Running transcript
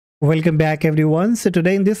Welcome back everyone. So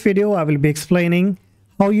today in this video I will be explaining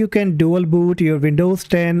how you can dual boot your Windows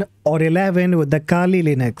 10 or 11 with the Kali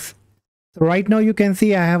Linux. So right now you can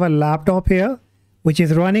see I have a laptop here which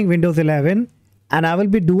is running Windows 11 and I will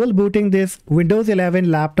be dual booting this Windows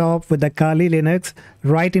 11 laptop with the Kali Linux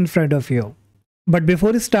right in front of you. But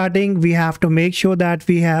before starting we have to make sure that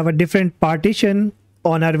we have a different partition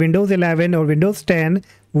on our Windows 11 or Windows 10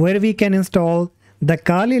 where we can install the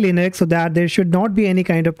Kali Linux so that there should not be any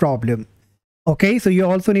kind of problem. Okay, so you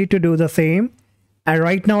also need to do the same. And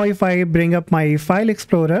right now if I bring up my file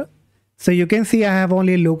explorer, so you can see I have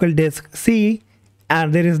only local disk C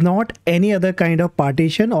and there is not any other kind of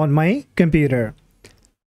partition on my computer.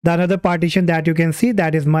 The another partition that you can see,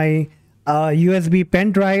 that is my USB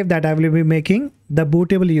pen drive that I will be making, the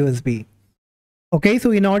bootable USB. Okay,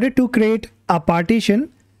 so in order to create a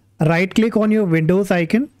partition, right click on your Windows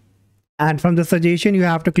icon. And from the suggestion, you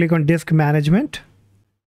have to click on disk management.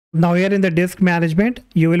 Now here in the disk management,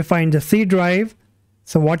 you will find the C drive.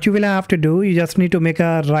 So what you will have to do, you just need to make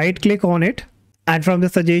a right click on it. And from the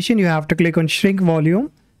suggestion, you have to click on shrink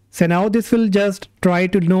volume. So now this will just try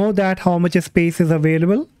to know that how much space is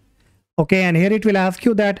available. Okay, and here it will ask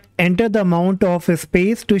you that enter the amount of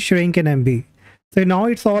space to shrink in MB. So now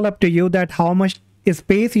it's all up to you that how much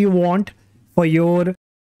space you want for your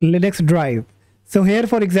Linux drive. So here,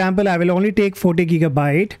 for example, I will only take 40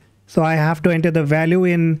 gigabyte. So I have to enter the value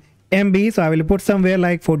in MB. So I will put somewhere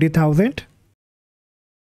like 40,000.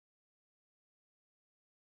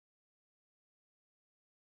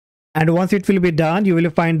 And once it will be done, you will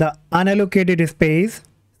find the unallocated space.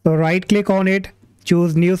 So right click on it,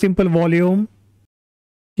 choose new simple volume,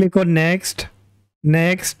 click on next,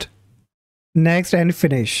 next, next and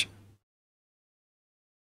finish.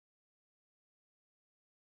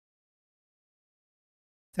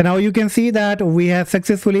 So now you can see that we have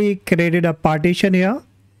successfully created a partition here.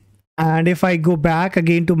 And if I go back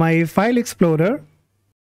again to my file explorer,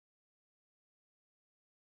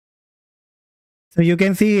 so you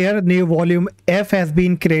can see here new volume F has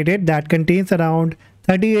been created that contains around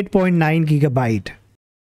 38.9 gigabyte.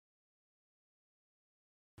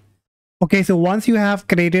 Okay, so once you have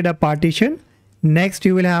created a partition, next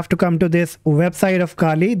you will have to come to this website of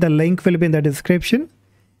Kali. The link will be in the description.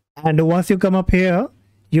 And once you come up here,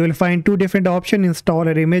 you will find two different options,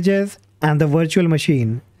 installer images and the virtual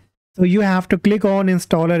machine. So you have to click on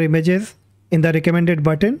installer images in the recommended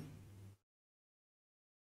button.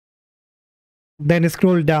 Then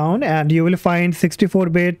scroll down and you will find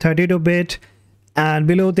 64-bit, 32-bit, and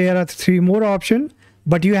below there are three more options.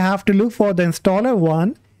 But you have to look for the installer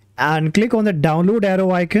one and click on the download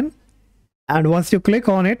arrow icon. And once you click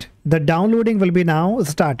on it, the downloading will be now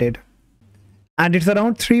started. And it's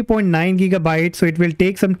around 3.9 gigabytes, so it will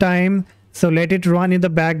take some time. So let it run in the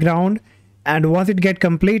background. And once it get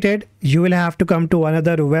completed, you will have to come to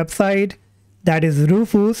another website, that is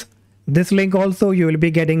Rufus. This link also you will be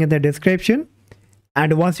getting in the description.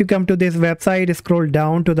 And once you come to this website, scroll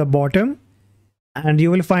down to the bottom and you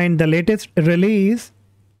will find the latest release.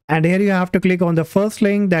 And here you have to click on the first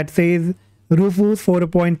link that says Rufus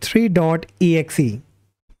 4.3.exe.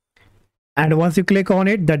 And once you click on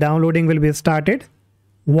it, the downloading will be started.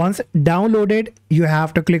 Once downloaded, you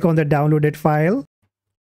have to click on the downloaded file.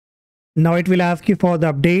 Now it will ask you for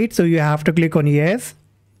the update, so you have to click on yes.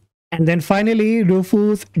 And then finally,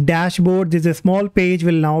 Rufus dashboard, this is a small page,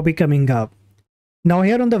 will now be coming up. Now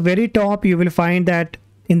here on the very top, you will find that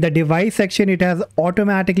in the device section, it has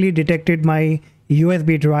automatically detected my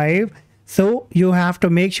USB drive. So you have to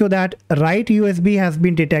make sure that right USB has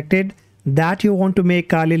been detected, that you want to make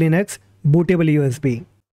Kali Linux bootable USB.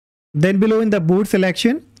 Then below in the boot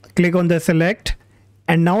selection, click on the select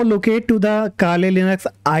and now locate to the Kali Linux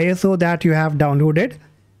ISO that you have downloaded.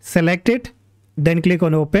 Select it, then click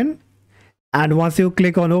on open. And once you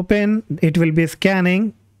click on open, it will be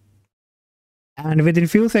scanning. And within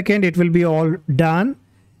few seconds, it will be all done.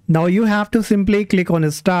 Now you have to simply click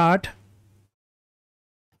on start.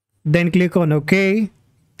 Then click on OK.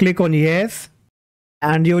 Click on yes.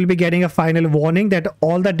 And you will be getting a final warning that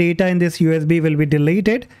all the data in this USB will be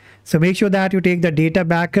deleted. So make sure that you take the data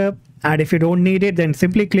backup. And if you don't need it, then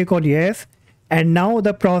simply click on yes. And now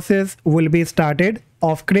the process will be started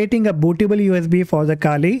of creating a bootable USB for the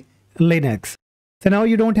Kali Linux. So now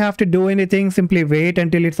you don't have to do anything. Simply wait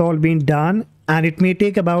until it's all been done. And it may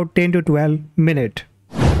take about 10 to 12 minutes.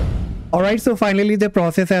 Alright, so finally the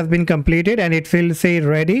process has been completed and it will say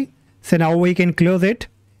ready. So now we can close it.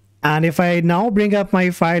 And if I now bring up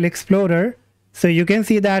my file explorer, so you can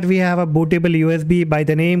see that we have a bootable USB by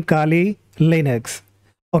the name Kali Linux.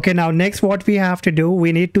 Okay, now next what we have to do,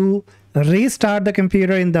 we need to restart the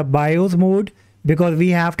computer in the BIOS mode because we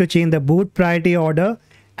have to change the boot priority order,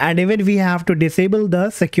 and even we have to disable the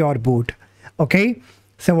secure boot. Okay,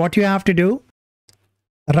 so what you have to do,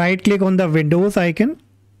 right click on the Windows icon,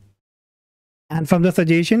 and from the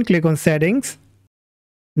suggestion click on settings.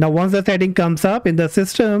 Now once the setting comes up in the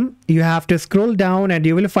system, you have to scroll down and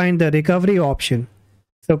you will find the recovery option.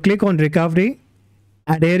 So click on recovery,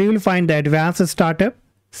 and here you will find the advanced startup.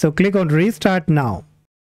 So click on restart now.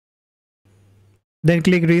 Then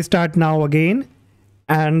click restart now again,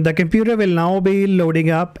 and the computer will now be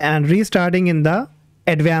loading up and restarting in the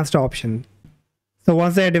advanced option. So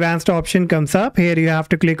once the advanced option comes up, here you have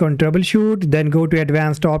to click on troubleshoot, then go to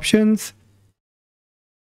advanced options,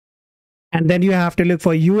 and then you have to look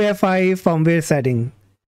for UEFI firmware setting.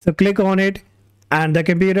 So click on it, and the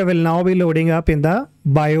computer will now be loading up in the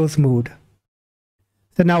BIOS mode.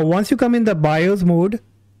 So now once you come in the BIOS mode,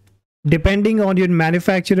 depending on your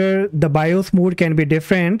manufacturer, the BIOS mode can be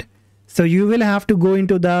different. So you will have to go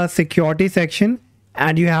into the security section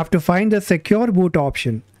and you have to find the secure boot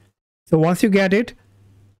option. So once you get it,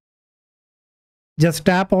 just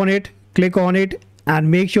tap on it, click on it,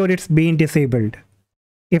 and make sure it's been disabled.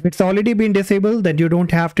 If it's already been disabled, then you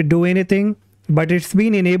don't have to do anything, but it's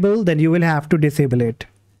been enabled, then you will have to disable it.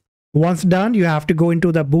 Once done, you have to go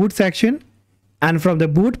into the boot section, and from the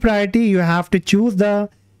boot priority, you have to choose the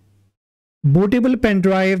bootable pen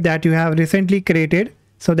drive that you have recently created,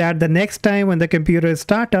 so that the next time when the computer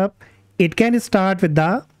start up, it can start with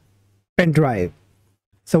the pen drive.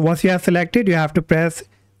 So once you have selected, you have to press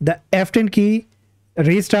the F10 key,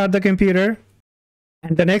 restart the computer,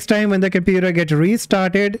 and the next time when the computer gets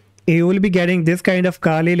restarted, you will be getting this kind of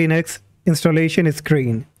Kali Linux installation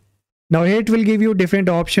screen. Now here it will give you different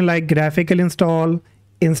options like graphical install,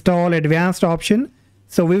 install advanced option.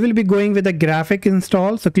 So we will be going with the graphic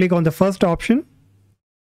install. So click on the first option.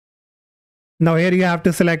 Now here you have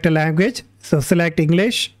to select a language. So select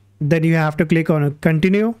English. Then you have to click on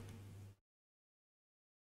continue.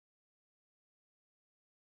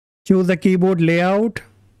 Choose the keyboard layout.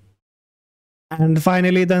 And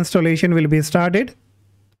finally the installation will be started.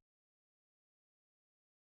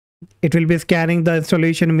 It will be scanning the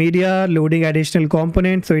installation media, loading additional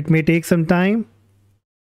components. So it may take some time.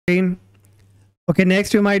 Okay,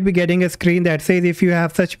 next you might be getting a screen that says if you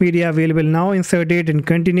have such media available now, insert it and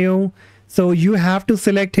continue. So you have to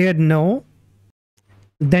select here no,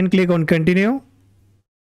 then click on continue.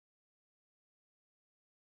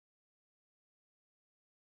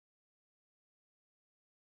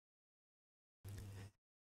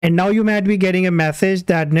 And now you might be getting a message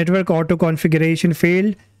that network auto configuration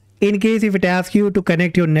failed. In case if it asks you to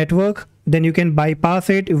connect your network, then you can bypass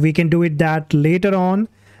it. We can do it that later on.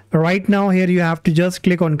 Right now here you have to just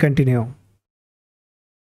click on continue.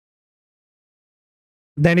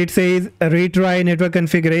 Then it says retry network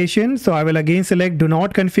configuration. So I will again select do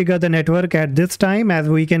not configure the network at this time, as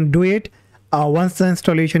we can do it once the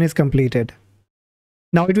installation is completed.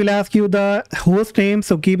 Now it will ask you the host name.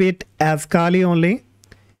 So keep it as Kali only.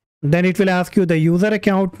 Then it will ask you the user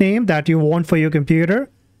account name that you want for your computer.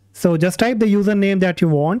 So just type the username that you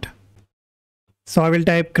want. So I will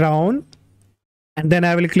type Crown. And then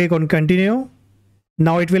I will click on continue.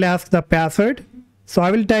 Now it will ask the password. So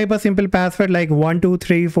I will type a simple password like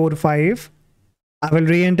 12345. I will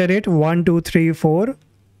re-enter it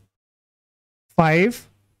 12345.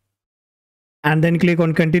 And then click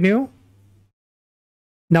on continue.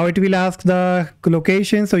 Now it will ask the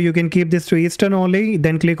location. So you can keep this to Eastern only.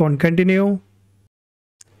 Then click on continue.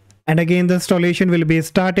 And again the installation will be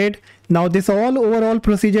started. Now this overall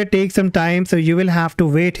procedure takes some time. So you will have to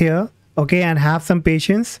wait here. Okay, and have some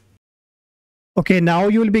patience. Okay, now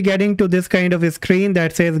you will be getting to this kind of a screen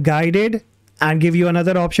that says guided and give you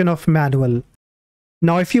another option of manual.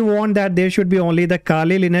 Now if you want that there should be only the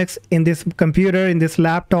Kali Linux in this computer, in this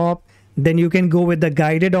laptop, then you can go with the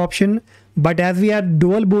guided option. But as we are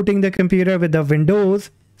dual booting the computer with the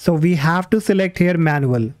Windows, so we have to select here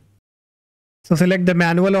manual. So select the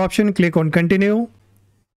manual option, click on continue.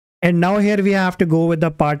 And now here we have to go with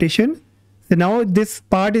the partition. So now this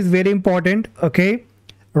part is very important. Okay,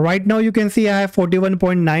 right now you can see I have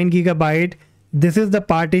 41.9 gigabyte. This is the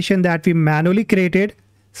partition that we manually created.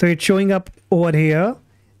 So it's showing up over here,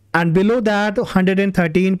 and below that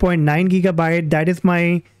 113.9 gigabyte, that is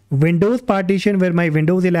my Windows partition where my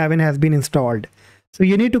Windows 11 has been installed. So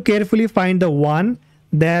you need to carefully find the one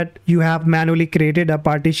that you have manually created a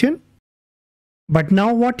partition. But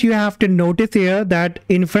now what you have to notice here, that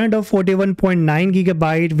in front of 41.9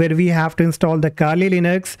 gigabyte where we have to install the Kali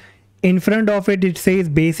Linux, in front of it, it says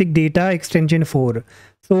basic data extension 4.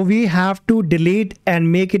 So we have to delete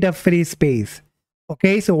and make it a free space.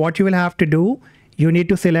 Okay, so what you will have to do, you need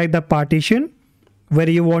to select the partition where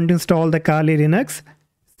you want to install the Kali Linux.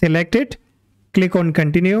 Select it, click on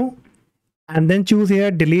continue, and then choose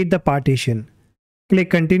here delete the partition. Click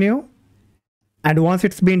continue, and once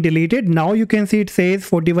it's been deleted, now you can see it says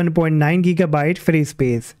 41.9 gigabyte free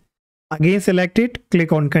space. Again select it,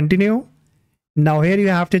 click on continue. Now here you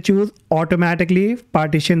have to choose automatically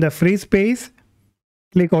partition the free space.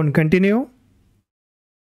 Click on continue.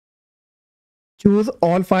 Choose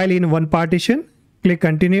all file in one partition. Click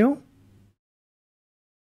continue.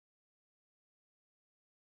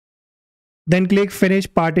 Then click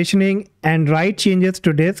finish partitioning and write changes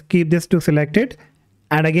to disk. Keep this to selected.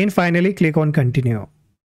 And again finally click on continue.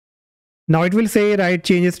 Now it will say write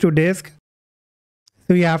changes to disk.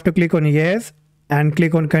 So you have to click on yes and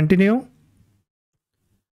click on continue.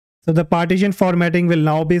 So the partition formatting will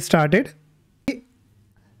now be started.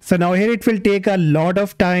 So now here it will take a lot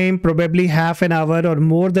of time, probably half an hour or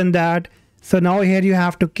more than that. So now here you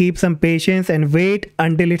have to keep some patience and wait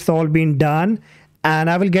until it's all been done. And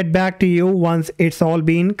I will get back to you once it's all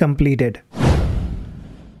been completed.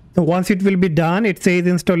 So once it will be done, it says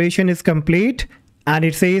installation is complete and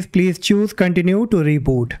it says please choose continue to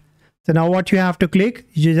reboot. So now what you have to click,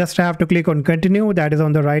 you just have to click on continue, that is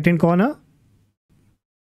on the right hand corner.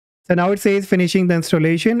 So now it says finishing the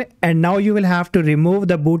installation, and now you will have to remove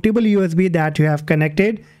the bootable USB that you have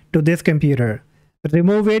connected to this computer.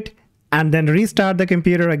 Remove it and then restart the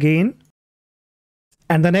computer again.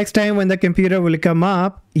 And the next time when the computer will come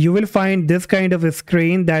up, you will find this kind of a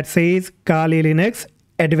screen that says Kali Linux,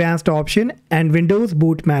 Advanced Option and Windows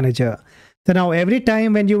Boot Manager. So now every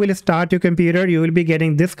time when you will start your computer, you will be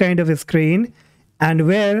getting this kind of a screen. And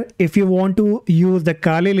where if you want to use the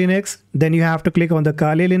Kali Linux, then you have to click on the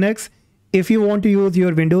Kali Linux. If you want to use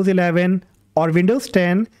your Windows 11 or Windows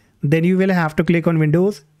 10, then you will have to click on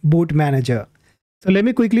Windows Boot Manager. So let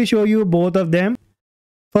me quickly show you both of them.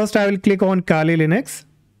 First, I will click on Kali Linux.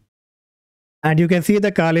 And you can see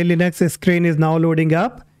the Kali Linux screen is now loading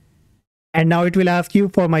up. And now it will ask you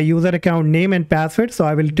for my user account name and password. So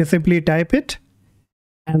I will simply type it.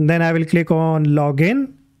 And then I will click on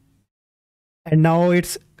login. And now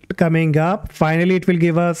it's coming up. Finally, it will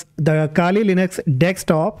give us the Kali Linux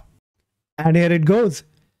desktop. And here it goes.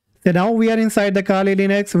 So now we are inside the Kali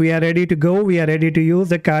Linux. We are ready to go. We are ready to use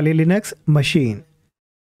the Kali Linux machine.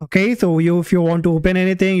 Okay, so if you want to open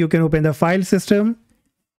anything, you can open the file system.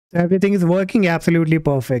 So everything is working absolutely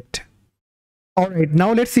perfect. Alright,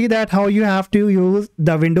 now let's see that how you have to use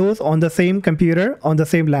the Windows on the same computer, on the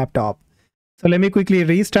same laptop. So let me quickly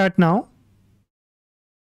restart now.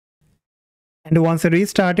 And once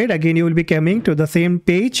restarted, again you will be coming to the same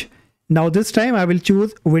page. Now this time I will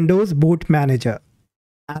choose Windows Boot Manager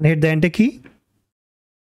and hit the enter key.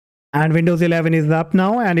 And Windows 11 is up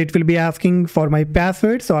now and it will be asking for my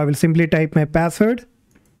password. So I will simply type my password.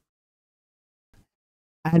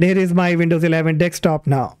 And here is my Windows 11 desktop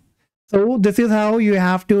now. So this is how you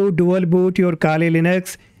have to dual boot your Kali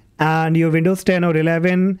Linux and your Windows 10 or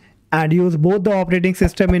 11 and use both the operating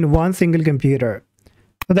system in one single computer.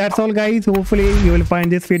 So that's all guys. Hopefully you will find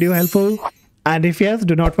this video helpful. And if yes,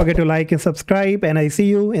 do not forget to like and subscribe, and I see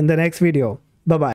you in the next video. Bye bye.